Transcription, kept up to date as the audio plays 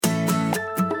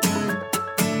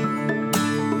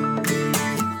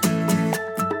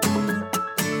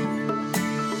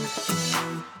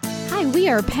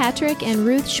are Patrick and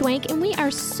Ruth Schwenk, and we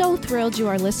are so thrilled you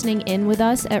are listening in with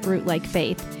us at Root Like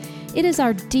Faith. It is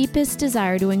our deepest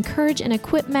desire to encourage and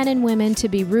equip men and women to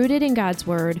be rooted in God's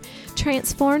Word,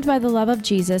 transformed by the love of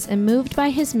Jesus, and moved by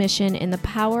His mission in the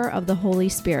power of the Holy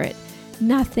Spirit.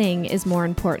 Nothing is more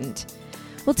important.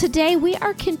 Well, today we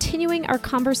are continuing our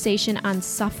conversation on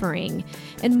suffering,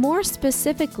 and more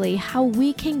specifically, how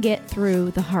we can get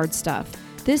through the hard stuff.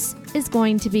 This is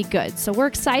going to be good, so we're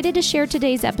excited to share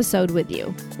today's episode with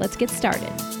you. Let's get started.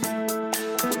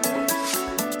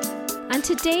 On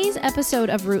today's episode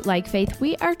of Root Like Faith,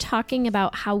 we are talking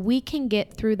about how we can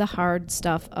get through the hard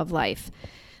stuff of life.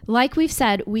 Like we've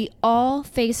said, we all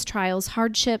face trials,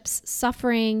 hardships,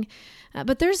 suffering,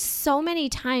 but there's so many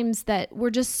times that we're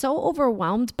just so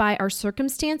overwhelmed by our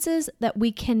circumstances that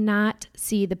we cannot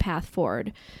see the path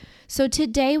forward. So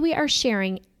today we are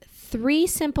sharing 3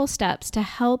 simple steps to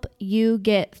help you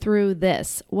get through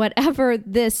this, whatever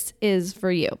this is for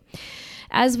you.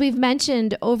 As we've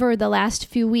mentioned over the last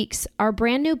few weeks, our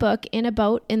brand new book, In a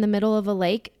Boat in the Middle of a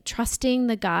Lake, Trusting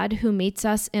the God Who Meets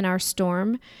Us in Our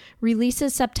Storm,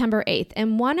 releases September 8th.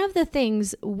 And one of the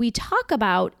things we talk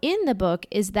about in the book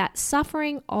is that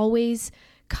suffering always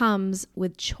comes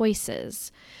with choices.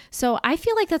 So I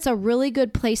feel like that's a really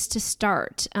good place to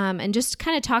start and just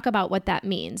kind of talk about what that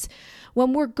means.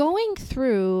 When we're going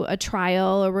through a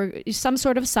trial or some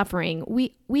sort of suffering,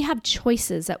 we have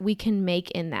choices that we can make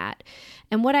in that.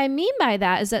 And what I mean by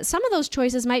that is that some of those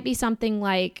choices might be something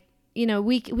like,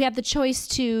 we have the choice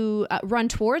to run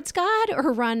towards God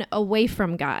or run away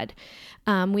from God.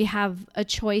 We have a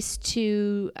choice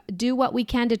to do what we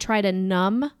can to try to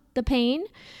numb the pain.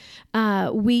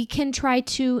 We can try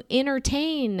to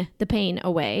entertain the pain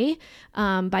away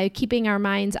by keeping our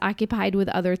minds occupied with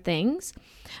other things.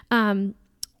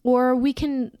 Or we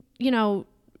can,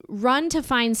 run to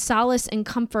find solace and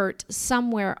comfort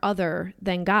somewhere other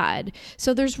than God.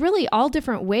 So there's really all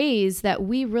different ways that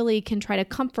we really can try to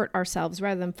comfort ourselves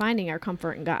rather than finding our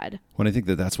comfort in God. Well, I think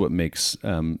that's what makes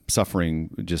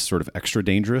suffering just sort of extra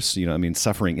dangerous.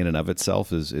 Suffering in and of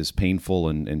itself is painful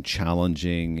and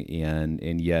challenging,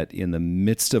 and yet in the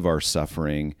midst of our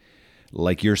suffering,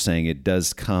 like you're saying, it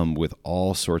does come with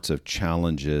all sorts of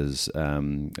challenges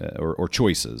or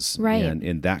choices. Right.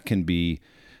 And that can be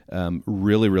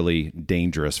really, really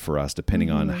dangerous for us, depending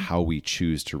on how we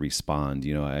choose to respond.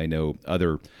 I know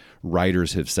other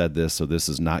writers have said this, so this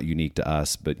is not unique to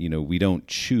us, but, we don't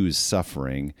choose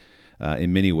suffering.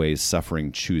 In many ways,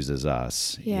 suffering chooses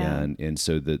us. Yeah. And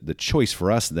so the choice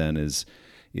for us then is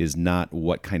not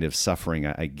what kind of suffering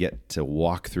I get to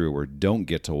walk through or don't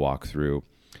get to walk through.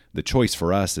 The choice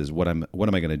for us is what am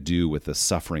I going to do with the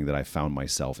suffering that I found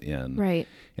myself in? Right.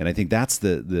 And I think that's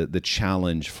the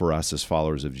challenge for us as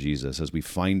followers of Jesus, as we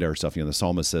find ourselves. The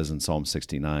psalmist says in Psalm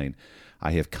 69,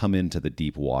 "I have come into the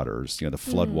deep waters." The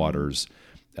flood waters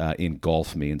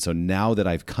engulf me, and so now that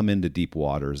I've come into deep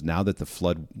waters, now that the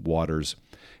flood waters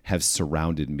have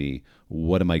surrounded me,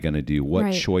 what am I going to do?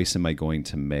 What choice am I going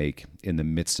to make in the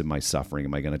midst of my suffering?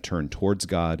 Am I going to turn towards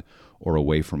God or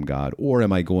away from God? Or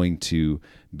am I going to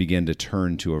begin to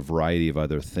turn to a variety of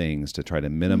other things to try to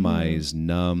minimize,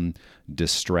 numb,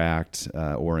 distract,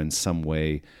 or in some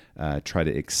way try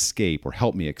to escape or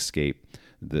help me escape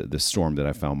the storm that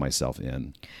I found myself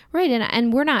in? Right.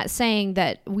 And we're not saying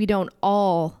that we don't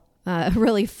all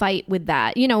really fight with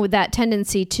that, with that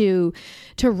tendency to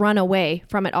run away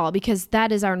from it all, because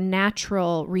that is our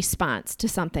natural response to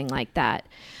something like that.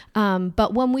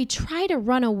 But when we try to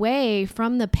run away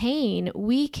from the pain,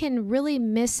 we can really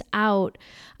miss out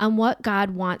on what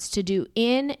God wants to do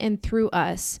in and through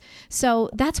us. So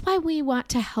that's why we want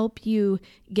to help you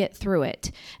get through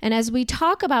it. And as we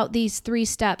talk about these 3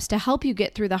 steps to help you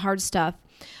get through the hard stuff,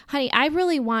 honey, I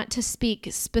really want to speak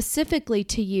specifically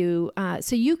to you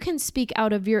so you can speak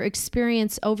out of your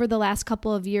experience over the last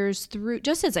couple of years through,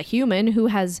 just as a human who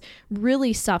has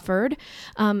really suffered,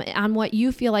 on what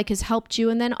you feel like has helped you,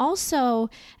 and then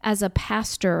also as a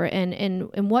pastor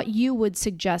and what you would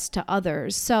suggest to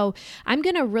others. So I'm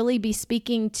going to really be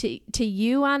speaking to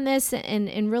you on this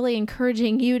and really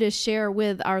encouraging you to share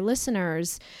with our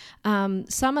listeners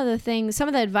some of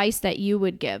the advice that you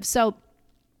would give. So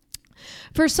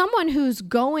for someone who's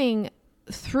going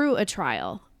through a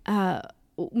trial,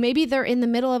 maybe they're in the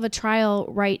middle of a trial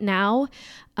right now,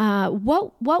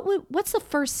 what's the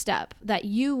first step that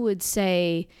you would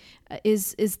say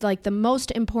is like the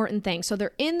most important thing. So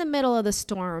they're in the middle of the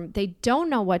storm. They don't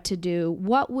know what to do.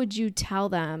 What would you tell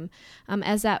them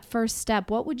as that first step?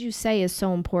 What would you say is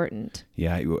so important?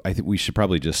 Yeah, I think we should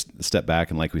probably just step back.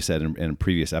 And like we said in a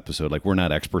previous episode, like we're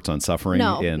not experts on suffering.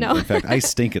 No. In fact, I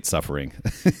stink at suffering.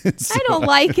 So I don't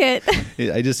like it.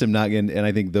 I just am not. And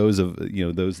I think those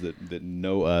that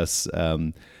know us,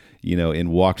 and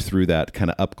walked through that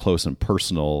kind of up close and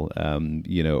personal,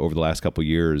 over the last couple of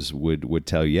years would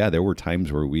tell you, yeah, there were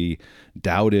times where we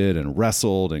doubted and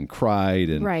wrestled and cried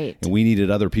and we needed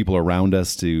other people around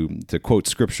us to quote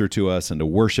scripture to us and to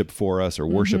worship for us or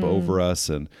worship over us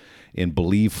and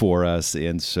believe for us.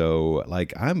 And so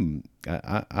like, I'm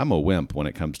a wimp when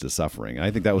it comes to suffering.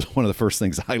 I think that was one of the first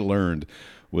things I learned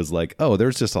was like, oh,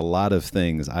 there's just a lot of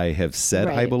things I have said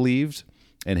I believed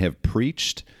and have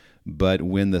preached, but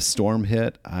when the storm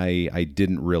hit, I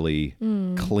didn't really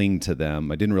cling to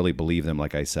them. I didn't really believe them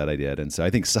like I said I did. And so I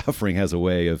think suffering has a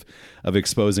way of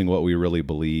exposing what we really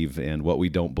believe and what we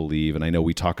don't believe. And I know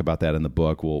we talk about that in the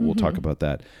book. We'll talk about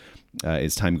that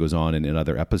as time goes on and in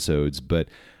other episodes. But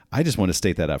I just want to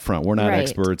state that up front. We're not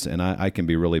experts, and I can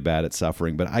be really bad at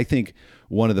suffering. But I think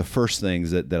one of the first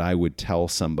things that I would tell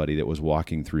somebody that was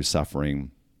walking through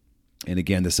suffering, and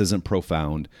again, this isn't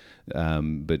profound,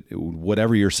 but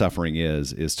whatever your suffering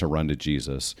is to run to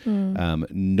Jesus.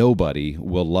 Nobody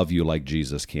will love you like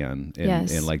Jesus can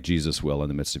and like Jesus will in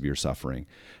the midst of your suffering.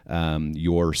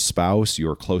 Your spouse,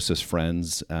 your closest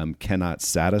friends cannot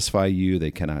satisfy you.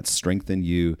 They cannot strengthen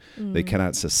you. They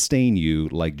cannot sustain you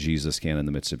like Jesus can in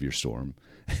the midst of your storm.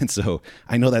 And so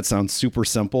I know that sounds super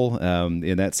simple,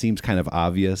 and that seems kind of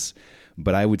obvious.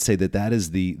 But I would say that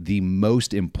is the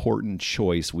most important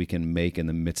choice we can make in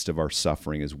the midst of our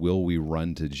suffering is, will we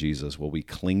run to Jesus? Will we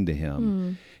cling to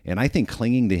him? And I think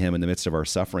clinging to him in the midst of our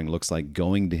suffering looks like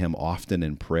going to him often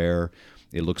in prayer.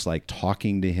 It looks like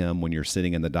talking to him when you're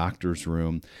sitting in the doctor's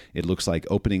room. It looks like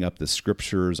opening up the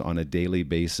scriptures on a daily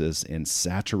basis and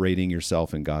saturating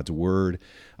yourself in God's word,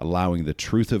 allowing the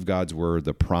truth of God's word,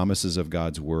 the promises of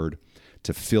God's word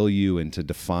to fill you and to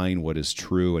define what is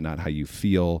true and not how you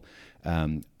feel.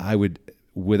 I would,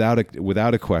 without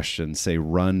a question, say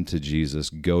run to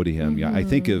Jesus, go to him. Yeah, I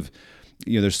think of,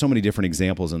 there's so many different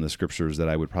examples in the scriptures that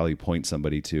I would probably point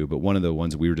somebody to, but one of the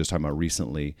ones we were just talking about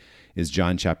recently is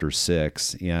John chapter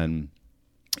 6. And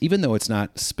even though it's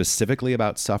not specifically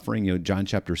about suffering, John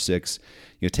chapter 6,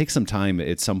 take some time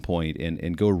at some point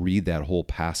and go read that whole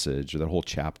passage or that whole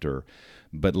chapter.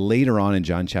 But later on in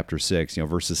John chapter 6,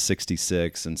 verses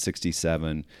 66 and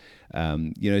 67,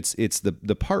 it's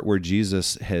the part where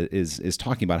Jesus is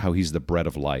talking about how he's the bread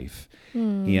of life.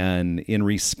 And in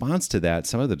response to that,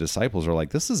 some of the disciples are like,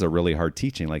 this is a really hard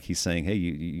teaching. Like he's saying, hey,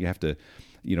 you have to,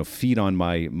 feed on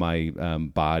my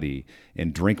body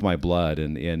and drink my blood.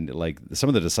 And like some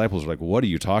of the disciples are like, what are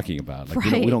you talking about? Like,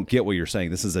 we don't get what you're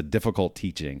saying. This is a difficult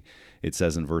teaching. It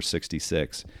says in verse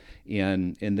 66.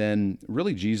 And then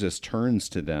really Jesus turns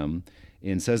to them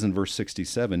and says in verse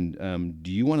 67,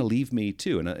 do you want to leave me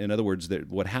too? In other words,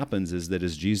 what happens is that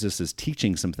as Jesus is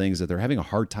teaching some things that they're having a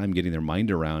hard time getting their mind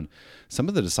around, some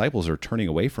of the disciples are turning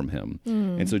away from him.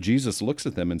 And so Jesus looks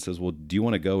at them and says, well, do you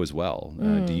want to go as well?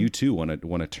 Do you too want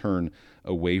to turn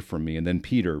away from me? And then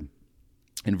Peter,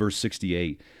 in verse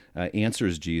 68,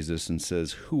 answers Jesus and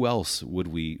says, who else would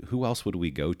we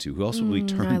go to? Who else would we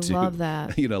turn to? I love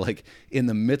that. Like in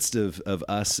the midst of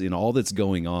us in all that's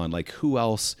going on, like who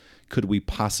else could we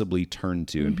possibly turn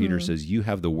to? And Peter says, you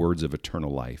have the words of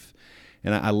eternal life.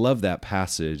 And I love that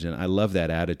passage and I love that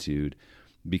attitude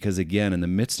because again, in the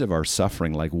midst of our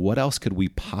suffering, like what else could we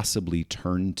possibly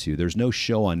turn to? There's no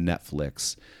show on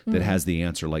Netflix that has the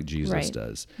answer like Jesus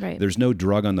does. There's no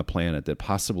drug on the planet that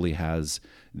possibly has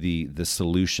the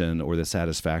solution or the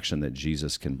satisfaction that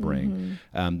Jesus can bring.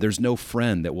 There's no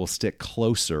friend that will stick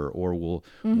closer or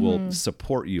will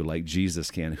support you like Jesus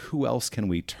can. Who else can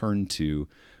we turn to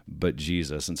but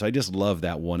Jesus? And so I just love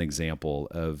that one example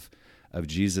of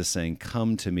Jesus saying,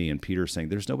 come to me, and Peter saying,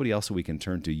 there's nobody else that we can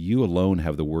turn to. You alone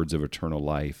have the words of eternal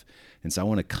life. And so I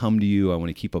want to come to you. I want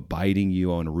to keep abiding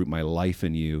you. I want to root my life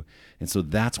in you. And so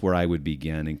that's where I would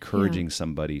begin, encouraging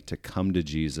somebody to come to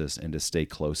Jesus and to stay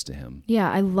close to him.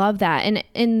 Yeah, I love that.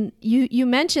 And you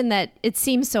mentioned that it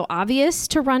seems so obvious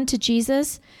to run to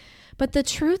Jesus, but the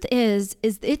truth is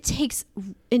it takes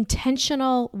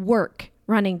intentional work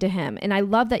running to him. And I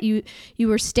love that you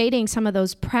were stating some of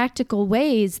those practical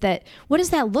ways that, what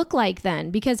does that look like then?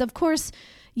 Because of course,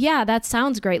 yeah, that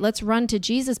sounds great. Let's run to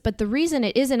Jesus. But the reason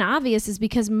it isn't obvious is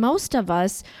because most of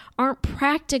us aren't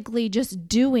practically just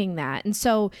doing that. And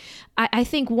so I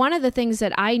think one of the things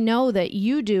that I know that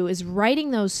you do is writing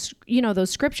those,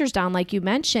 those scriptures down, like you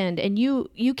mentioned, and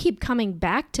you keep coming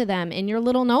back to them in your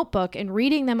little notebook and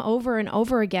reading them over and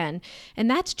over again. And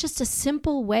that's just a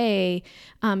simple way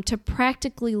to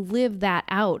practically live that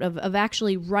out of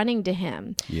actually running to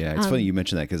him. Yeah, it's funny you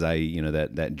mentioned that because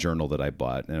that journal that I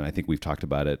bought, and I think we've talked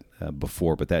about it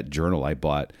before, but that journal I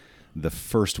bought the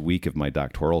first week of my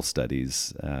doctoral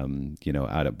studies,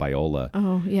 out at Biola.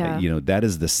 Oh, yeah. That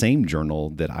is the same journal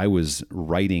that I was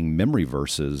writing memory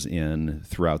verses in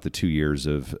throughout the 2 years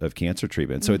of cancer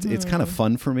treatment. So it's kind of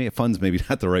fun for me. Fun's maybe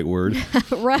not the right word,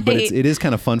 right? But it is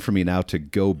kind of fun for me now to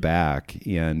go back,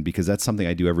 and because that's something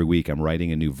I do every week. I'm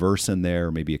writing a new verse in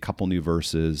there, maybe a couple new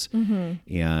verses,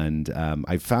 and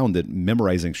I found that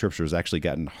memorizing scripture has actually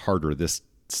gotten harder this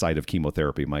side of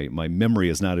chemotherapy. My memory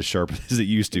is not as sharp as it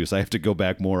used to, so I have to go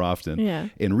back more often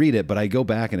and read it. But I go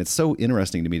back, and it's so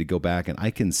interesting to me to go back, and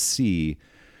I can see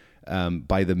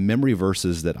by the memory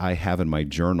verses that I have in my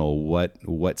journal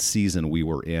what season we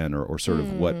were in, or sort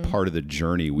of what part of the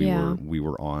journey we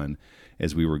were on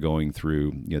as we were going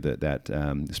through that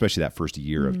especially that first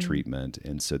year of treatment.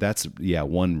 And so that's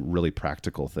one really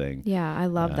practical thing. Yeah, I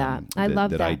love that.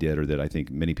 That I did, or that I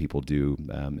think many people do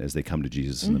as they come to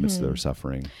Jesus in the midst of their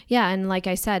suffering. Yeah, and like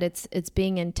I said, it's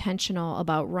being intentional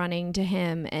about running to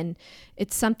him, and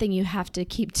it's something you have to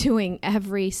keep doing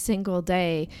every single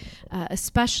day,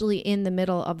 especially in the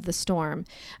middle of the storm.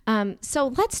 So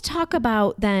let's talk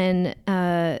about then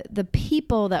the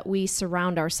people that we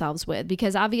surround ourselves with,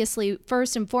 because obviously,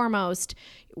 first and foremost,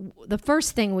 the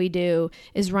first thing we do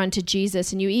is run to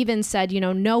Jesus. And you even said,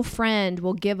 no friend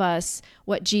will give us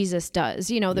what Jesus does.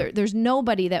 There's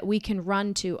nobody that we can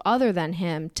run to other than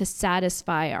him to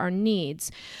satisfy our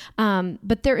needs.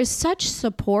 But there is such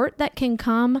support that can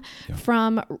come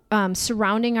from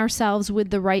surrounding ourselves with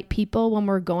the right people when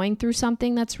we're going through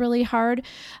something that's really hard.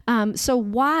 So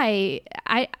why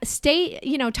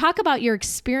talk about your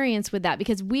experience with that,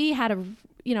 because we had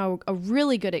a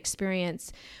really good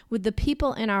experience with the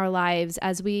people in our lives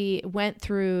as we went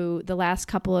through the last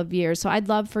couple of years. So I'd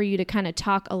love for you to kind of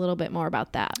talk a little bit more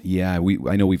about that. Yeah,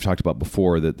 I know we've talked about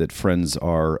before that friends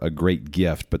are a great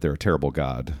gift, but they're a terrible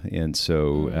God. And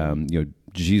so,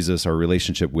 Jesus, our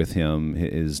relationship with him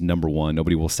is number one.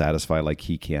 Nobody will satisfy like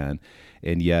he can.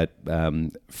 And yet,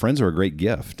 friends are a great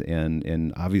gift.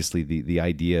 And obviously the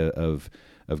idea of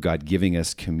God giving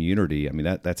us community, I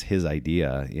mean, that's his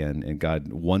idea. And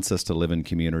God wants us to live in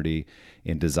community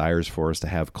and desires for us to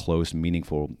have close,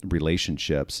 meaningful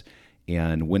relationships.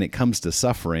 And when it comes to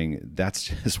suffering, that's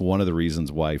just one of the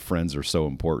reasons why friends are so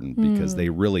important, because they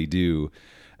really do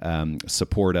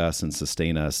support us and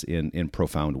sustain us in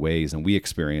profound ways. And we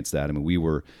experienced that. I mean, we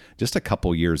were just a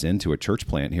couple years into a church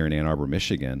plant here in Ann Arbor,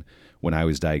 Michigan, when I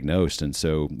was diagnosed. And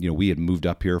so, we had moved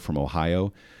up here from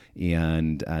Ohio,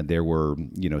 and there were,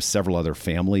 several other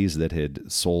families that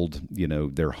had sold,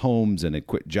 their homes and had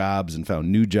quit jobs and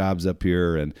found new jobs up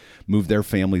here and moved their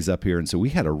families up here. And so we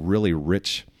had a really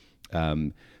rich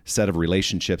set of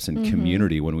relationships and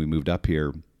community when we moved up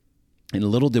here. And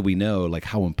little did we know, like,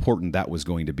 how important that was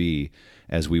going to be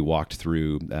as we walked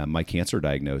through my cancer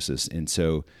diagnosis. And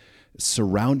so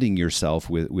surrounding yourself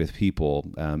with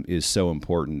people is so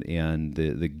important, and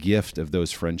the gift of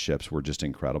those friendships were just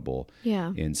incredible.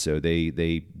 Yeah. And so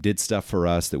they did stuff for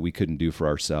us that we couldn't do for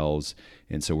ourselves,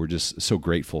 and so we're just so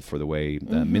grateful for the way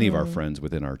many of our friends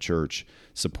within our church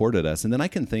supported us. And then I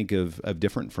can think of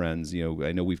different friends.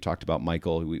 I know we've talked about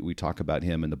Michael. We talk about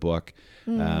him in the book,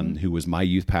 who was my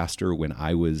youth pastor when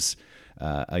I was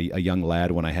a young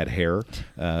lad, when I had hair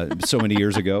so many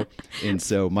years ago. And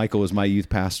so Michael was my youth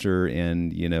pastor,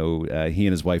 and he and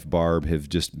his wife Barb have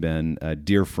just been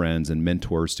dear friends and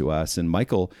mentors to us. And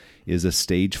Michael is a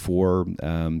stage 4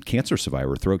 cancer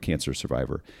survivor, throat cancer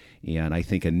survivor. And I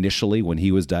think initially when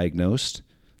he was diagnosed,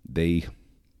 I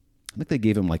think they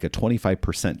gave him like a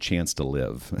 25% chance to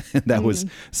live. That was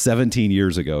 17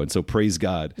 years ago. And so praise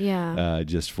God,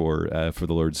 just for the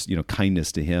Lord's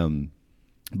kindness to him.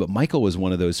 But Michael was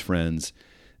one of those friends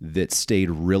that stayed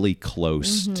really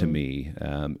close to me.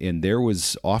 And there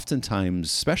was oftentimes,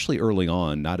 especially early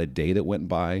on, not a day that went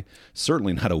by,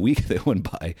 certainly not a week that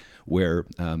went by, where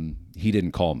he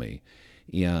didn't call me.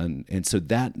 And so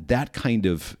that kind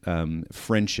of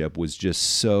friendship was just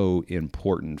so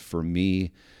important for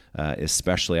me,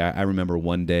 especially. I remember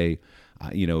one day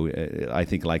I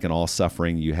think like in all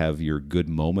suffering, you have your good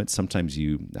moments. Sometimes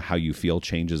how you feel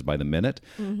changes by the minute,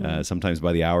 sometimes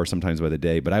by the hour, sometimes by the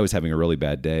day. But I was having a really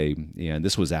bad day, and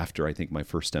this was after I think my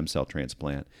first stem cell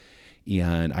transplant.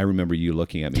 And I remember you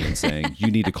looking at me and saying,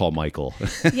 "You need to call Michael."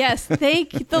 Yes,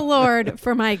 thank the Lord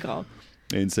for Michael.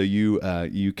 And so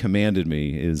you commanded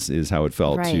me is how it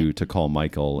felt Right. to call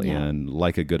Michael, Yeah. and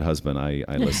like a good husband, I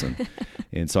listened.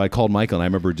 And so I called Michael, and I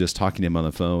remember just talking to him on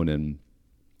the phone, and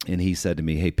he said to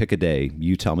me, "Hey, pick a day.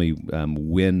 You tell me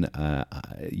when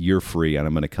you're free, and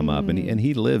I'm going to come up." And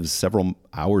he lives several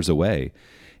hours away,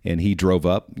 and he drove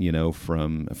up,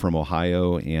 from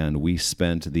Ohio, and we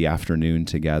spent the afternoon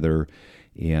together.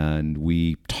 And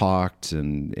we talked,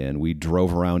 and we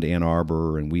drove around Ann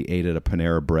Arbor, and we ate at a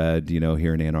Panera Bread,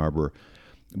 here in Ann Arbor.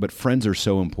 But friends are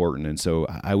so important. And so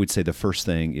I would say the first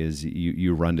thing is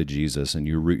you run to Jesus and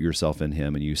you root yourself in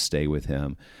him and you stay with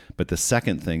him. But the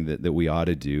second thing that we ought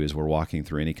to do as we're walking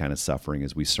through any kind of suffering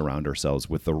is we surround ourselves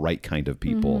with the right kind of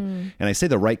people. And I say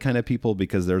the right kind of people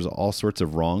because there's all sorts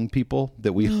of wrong people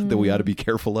that we ought to be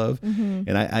careful of.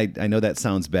 And I know that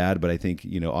sounds bad, but I think,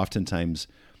 oftentimes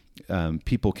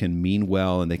people can mean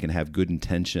well and they can have good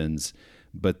intentions,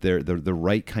 but the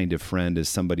right kind of friend is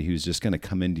somebody who's just going to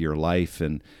come into your life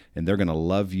and they're going to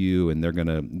love you and they're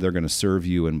going to serve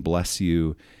you and bless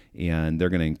you and they're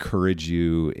going to encourage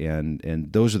you,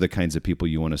 and those are the kinds of people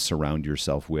you want to surround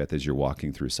yourself with as you're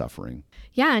walking through suffering.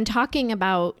 Yeah, and talking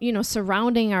about,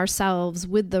 surrounding ourselves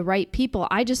with the right people,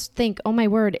 I just think, oh my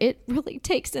word, it really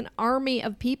takes an army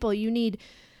of people.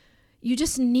 You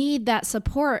just need that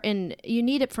support, and you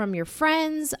need it from your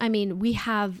friends. I mean, we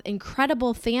have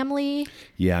incredible family.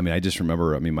 Yeah, I just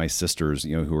remember, my sisters,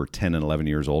 who are 10 and 11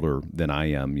 years older than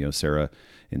I am, Sarah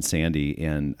and Sandy,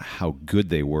 and how good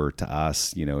they were to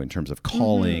us, in terms of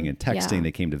calling and texting. Yeah.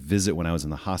 They came to visit when I was in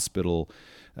the hospital.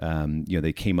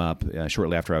 They came up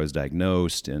shortly after I was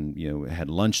diagnosed and, had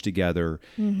lunch together.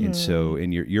 And so,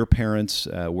 and your parents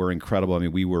were incredible.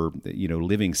 We were,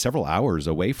 living several hours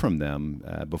away from them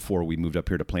before we moved up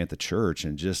here to plant the church,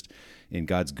 and just in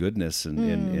God's goodness and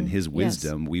in his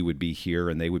wisdom, we would be here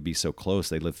and they would be so close.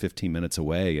 They lived 15 minutes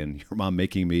away, and your mom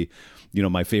making me,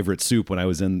 my favorite soup when I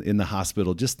was in the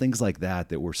hospital, just things like that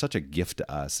were such a gift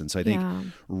to us. And so I think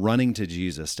running to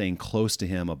Jesus, staying close to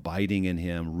him, abiding in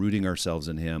him, rooting ourselves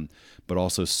in him, but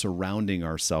also surrounding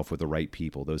ourselves with the right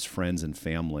people, those friends and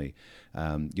family.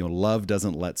 Love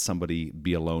doesn't let somebody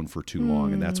be alone for too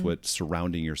long. And that's what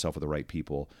surrounding yourself with the right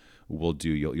people will do.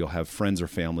 You'll have friends or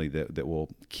family that will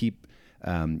keep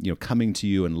coming to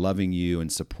you and loving you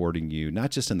and supporting you,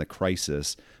 not just in the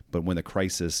crisis, but when the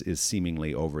crisis is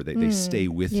seemingly over, they stay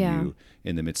with you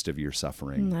in the midst of your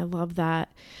suffering. I love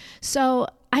that. So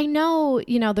I know,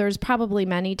 there's probably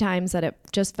many times that it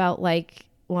just felt like,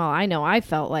 well, I know I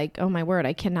felt like, oh my word,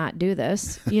 I cannot do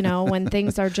this. When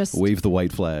things are just wave the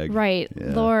white flag. Right.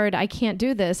 Yeah. Lord, I can't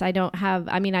do this. I don't have,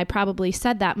 I probably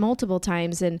said that multiple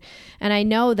times. And I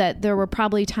know that there were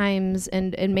probably times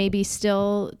and maybe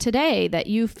still today that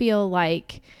you feel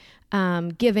like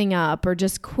giving up or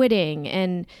just quitting.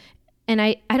 And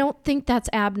I don't think that's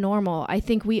abnormal. I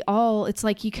think we all, it's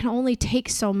like you can only take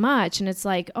so much. And it's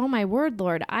like, oh my word,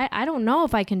 Lord, I don't know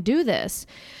if I can do this.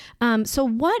 So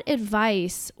what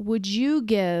advice would you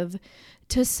give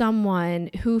to someone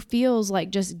who feels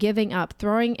like just giving up,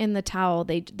 throwing in the towel?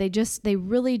 They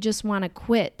really just want to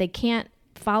quit. They can't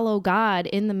follow God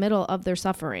in the middle of their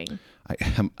suffering.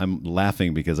 I'm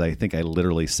laughing because I think I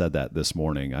literally said that this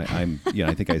morning. I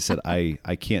think I said,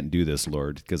 I can't do this,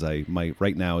 Lord, because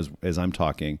right now as I'm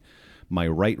talking, my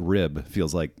right rib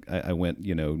feels like I went,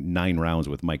 9 rounds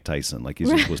with Mike Tyson. Like he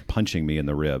just was punching me in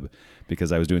the rib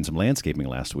because I was doing some landscaping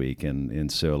last week. And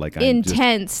so like I'm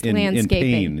intense just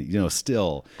landscaping. in pain,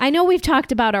 still. I know we've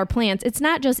talked about our plants. It's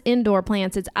not just indoor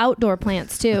plants, it's outdoor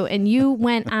plants too. And you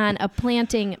went on a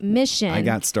planting mission. I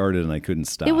got started and I couldn't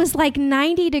stop. It was like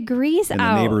 90 degrees and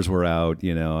out. The neighbors were out.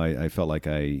 I felt like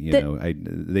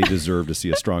they deserved to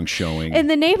see a strong showing. And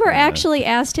the neighbor actually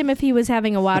asked him if he was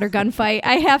having a water gun fight.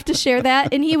 I have to share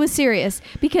that. And he was serious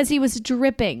because he was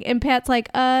dripping. And Pat's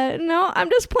like, no, I'm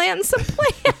just planting some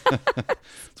plants.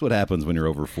 That's what happens when you're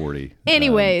over 40.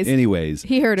 Anyways,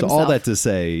 he hurt himself. All that to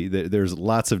say, there's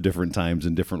lots of different times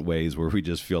and different ways where we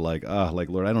just feel like,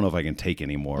 Lord, I don't know if I can take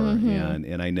anymore.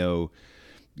 And I know,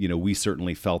 we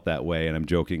certainly felt that way. And I'm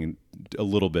joking a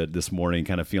little bit this morning,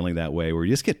 kind of feeling that way, where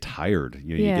you just get tired.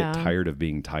 You get tired of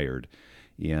being tired.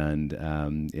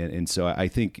 And so I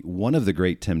think one of the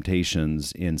great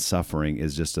temptations in suffering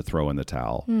is just to throw in the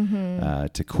towel,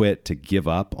 to quit, to give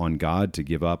up on God, to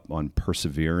give up on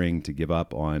persevering, to give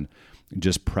up on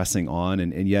just pressing on.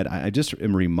 And yet I just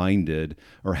am reminded,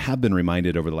 or have been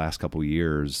reminded over the last couple of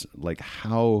years, like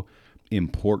how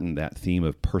important that theme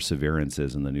of perseverance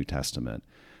is in the New Testament.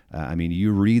 I mean,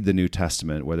 you read the New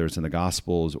Testament, whether it's in the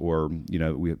Gospels or,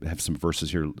 we have some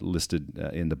verses here listed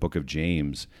in the book of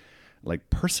James. Like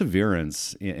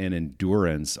perseverance and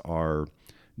endurance are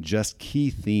just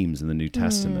key themes in the New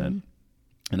Testament.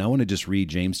 And I want to just read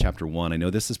James chapter 1. I know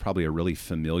this is probably a really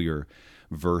familiar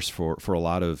verse for a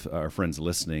lot of our friends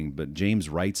listening, but James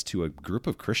writes to a group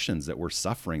of Christians that were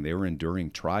suffering. They were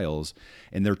enduring trials,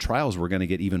 and their trials were going to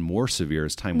get even more severe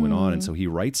as time went on. And so he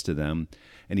writes to them,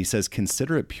 and he says,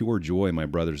 "Consider it pure joy, my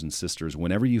brothers and sisters,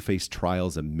 whenever you face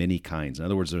trials of many kinds." In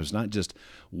other words, there's not just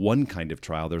one kind of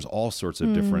trial. There's all sorts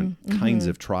of different kinds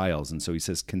of trials. And so he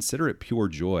says, "Consider it pure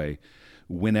joy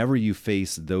whenever you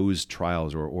face those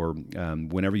trials or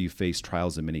whenever you face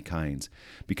trials of many kinds,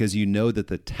 because you know that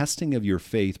the testing of your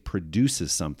faith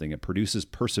produces something. It produces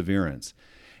perseverance.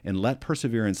 And let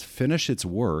perseverance finish its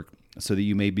work so that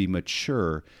you may be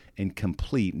mature and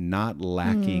complete, not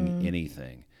lacking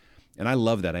anything." And I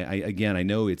love that. I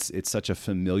know it's such a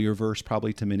familiar verse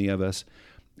probably to many of us,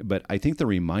 but I think the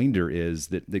reminder is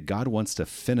that God wants to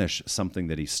finish something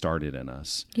that he started in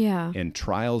us. Yeah. And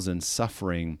trials and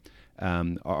suffering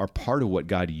are part of what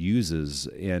God uses,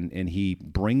 and he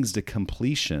brings to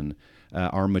completion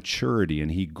our maturity,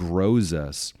 and he grows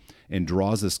us and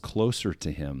draws us closer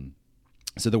to him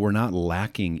so that we're not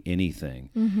lacking anything.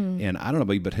 And I don't know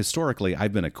about you, but historically,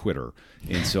 I've been a quitter.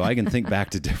 And so I can think back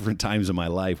to different times in my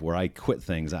life where I quit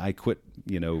things. I quit,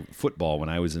 football when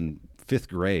I was in 5th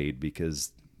grade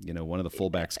because, one of the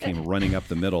fullbacks came running up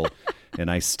the middle,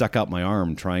 and I stuck out my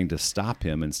arm trying to stop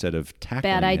him instead of tackling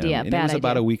Bad idea. him. And it was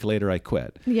about a week later I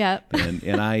quit. Yeah.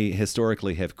 And I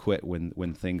historically have quit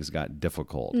when things got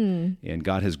difficult. And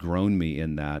God has grown me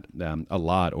in that a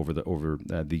lot over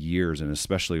the years, and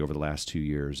especially over the last 2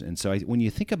 years. And so when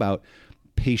you think about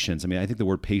patience, I think the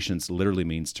word patience literally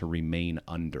means to remain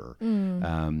under.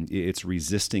 It's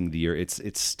resisting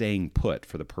it's staying put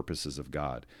for the purposes of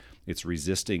God. It's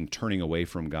resisting turning away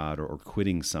from God or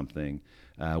quitting something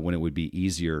when it would be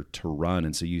easier to run.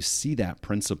 And so you see that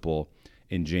principle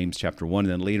in James chapter 1.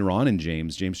 And then later on in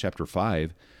James chapter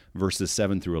 5, verses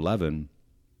 7 through 11,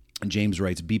 James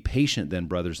writes, "Be patient then,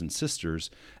 brothers and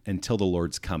sisters, until the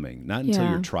Lord's coming." Not until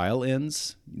your trial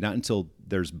ends, not until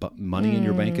there's money in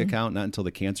your bank account, not until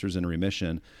the cancer's in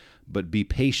remission, but be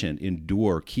patient,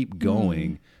 endure, keep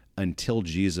going until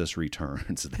Jesus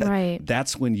returns.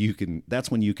 That's when you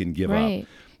can give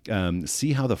up.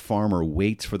 See how the farmer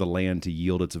waits for the land to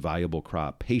yield its valuable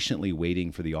crop, patiently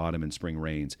waiting for the autumn and spring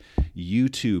rains. You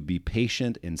too, be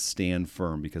patient and stand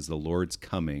firm, because the Lord's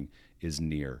coming is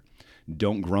near.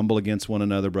 Don't grumble against one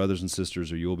another, brothers and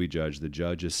sisters, or you will be judged. The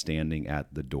judge is standing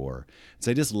at the door.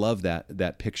 So I just love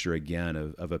that picture again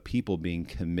of a people being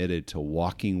committed to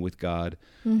walking with God,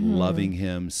 loving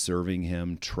him, serving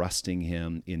him, trusting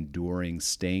him, enduring,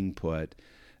 staying put,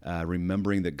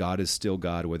 remembering that God is still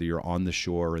God, whether you're on the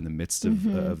shore or in the midst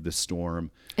of the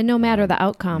storm. And no matter the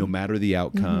outcome. No matter the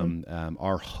outcome,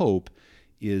 our hope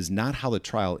is not how the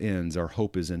trial ends. Our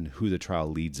hope is in who the trial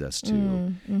leads us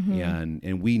to.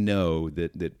 And we know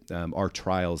that our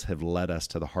trials have led us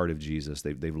to the heart of Jesus.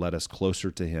 They've led us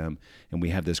closer to him. And we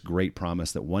have this great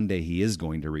promise that one day he is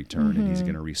going to return and he's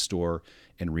going to restore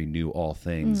and renew all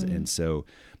things. And so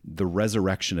the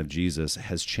resurrection of Jesus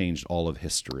has changed all of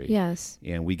history. Yes.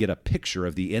 And we get a picture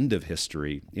of the end of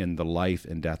history in the life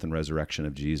and death and resurrection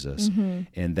of Jesus.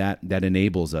 And that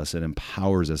enables us and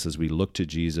empowers us as we look to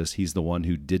Jesus. He's the one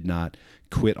who did not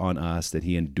quit on us, that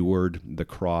he endured the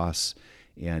cross,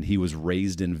 and he was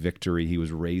raised in victory. He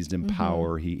was raised in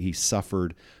power. He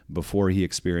suffered before he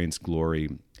experienced glory,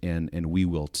 and we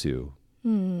will too.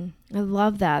 I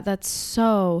love that. That's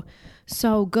so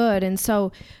good. And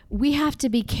so we have to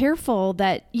be careful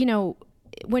that,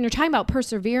 when you're talking about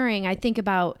persevering, I think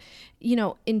about,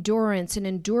 endurance and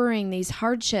enduring these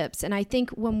hardships. And I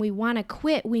think when we want to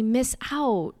quit, we miss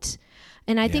out.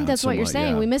 And I think that's what you're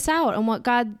saying. We miss out on what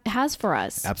God has for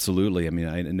us. Absolutely. I mean,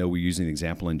 I know we're using the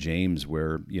example in James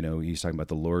where, he's talking about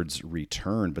the Lord's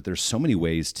return, but there's so many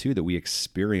ways too that we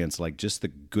experience like just the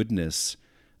goodness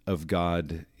of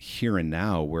God here and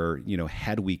now, where,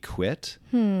 had we quit,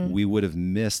 we would have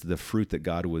missed the fruit that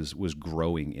God was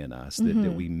growing in us,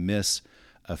 that we miss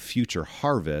a future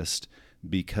harvest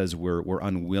because we're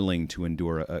unwilling to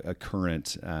endure a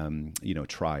current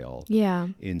trial. Yeah.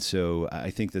 And so I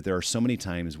think that there are so many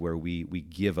times where we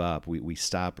give up, we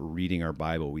stop reading our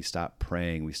Bible, we stop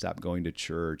praying, we stop going to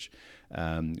church,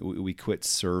 we quit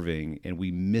serving, and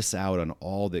we miss out on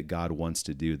all that God wants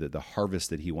to do, the harvest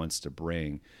that he wants to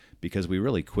bring, because we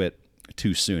really quit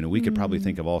too soon. And we could probably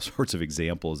think of all sorts of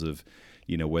examples of,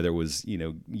 whether it was,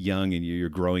 young and you're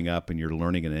growing up and you're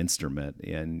learning an instrument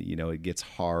and, it gets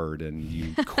hard and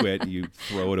you quit, you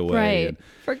throw it away. Right. And,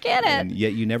 forget it. And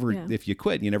yet you never, if you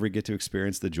quit, you never get to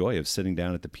experience the joy of sitting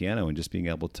down at the piano and just being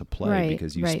able to play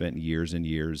because you spent years and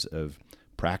years of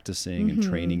practicing and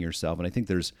training yourself. And I think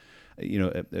there's,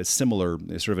 a similar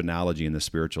sort of analogy in the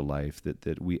spiritual life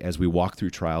that we, as we walk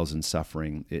through trials and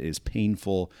suffering, it is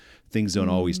painful. Things don't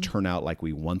always turn out like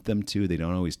we want them to. They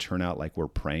don't always turn out like we're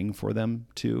praying for them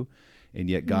to. And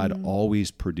yet God always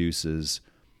produces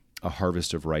a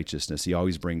harvest of righteousness. He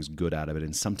always brings good out of it.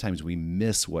 And sometimes we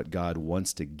miss what God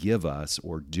wants to give us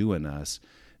or do in us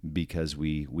because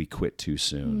we quit too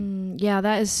soon. Yeah,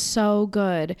 that is so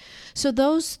good. So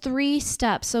those 3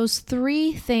 steps, those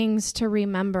 3 things to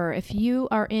remember if you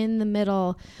are in the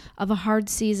middle of a hard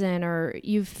season or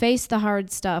you've faced the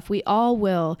hard stuff, we all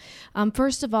will.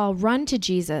 First of all, run to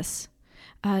Jesus.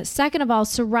 Second of all,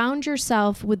 surround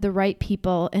yourself with the right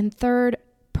people. And third,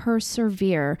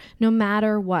 persevere no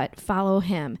matter what. Follow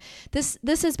him. This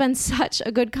has been such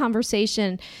a good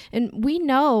conversation, and we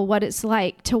know what it's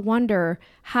like to wonder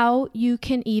how you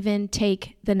can even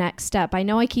take the next step. I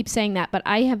know I keep saying that, but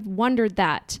I have wondered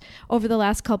that over the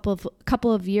last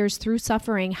couple of years through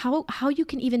suffering, how you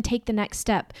can even take the next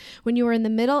step when you are in the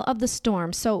middle of the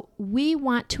storm. So we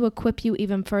want to equip you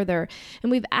even further.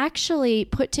 And we've actually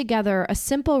put together a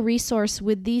simple resource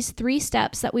with these 3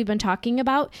 steps that we've been talking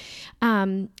about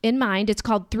in mind. It's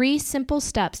called 3 Simple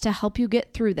Steps to help you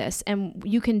get through this. And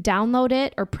you can download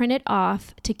it or print it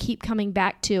off to keep coming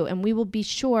back to. And we will be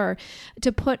sure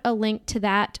to put a link to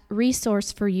that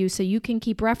resource for you so you can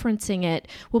keep referencing it.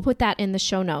 We'll put that in the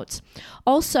show notes.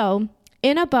 Also,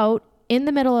 In a Boat in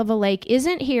the Middle of a Lake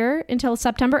isn't here until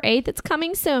September 8th. It's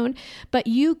coming soon, but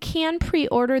you can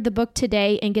pre-order the book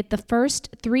today and get the first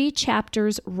 3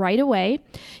 chapters right away.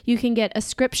 You can get a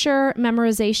scripture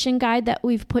memorization guide that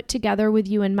we've put together with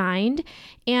you in mind,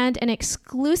 and an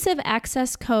exclusive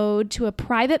access code to a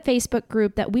private Facebook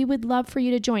group that we would love for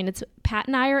you to join. It's Pat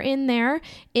and I are in there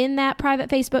in that private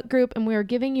Facebook group, and we are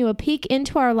giving you a peek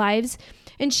into our lives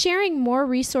and sharing more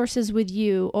resources with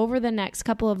you over the next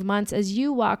couple of months as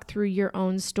you walk through your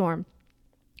own storm.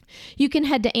 You can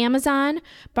head to Amazon,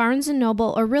 Barnes &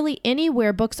 Noble, or really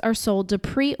anywhere books are sold to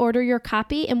pre-order your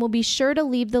copy, and we'll be sure to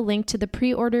leave the link to the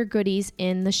pre-order goodies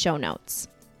in the show notes.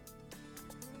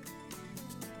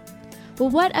 Well,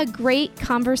 what a great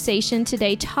conversation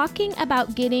today, talking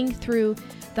about getting through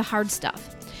the hard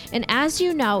stuff. And as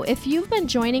you know, if you've been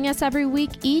joining us every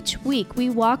week, each week we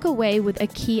walk away with a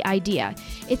key idea.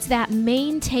 It's that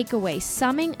main takeaway,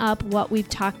 summing up what we've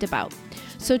talked about.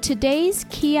 So today's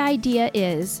key idea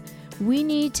is we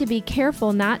need to be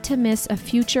careful not to miss a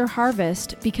future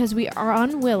harvest because we are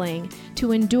unwilling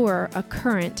to endure a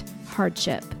current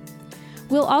hardship.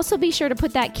 We'll also be sure to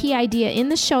put that key idea in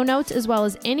the show notes as well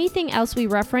as anything else we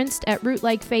referenced at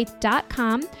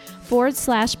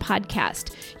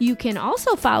rootlikefaith.com/podcast. You can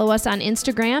also follow us on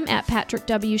Instagram at Patrick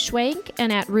W. Schwenk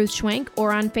and at Ruth Schwenk,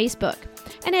 or on Facebook.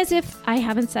 And as if I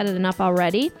haven't said it enough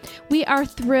already, we are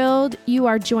thrilled you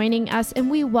are joining us and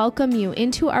we welcome you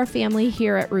into our family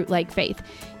here at Root Like Faith.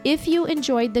 If you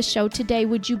enjoyed the show today,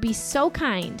 would you be so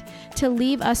kind to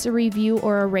leave us a review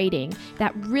or a rating?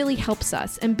 That really helps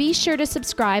us. And be sure to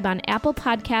subscribe on Apple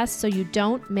Podcasts so you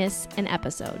don't miss an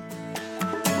episode.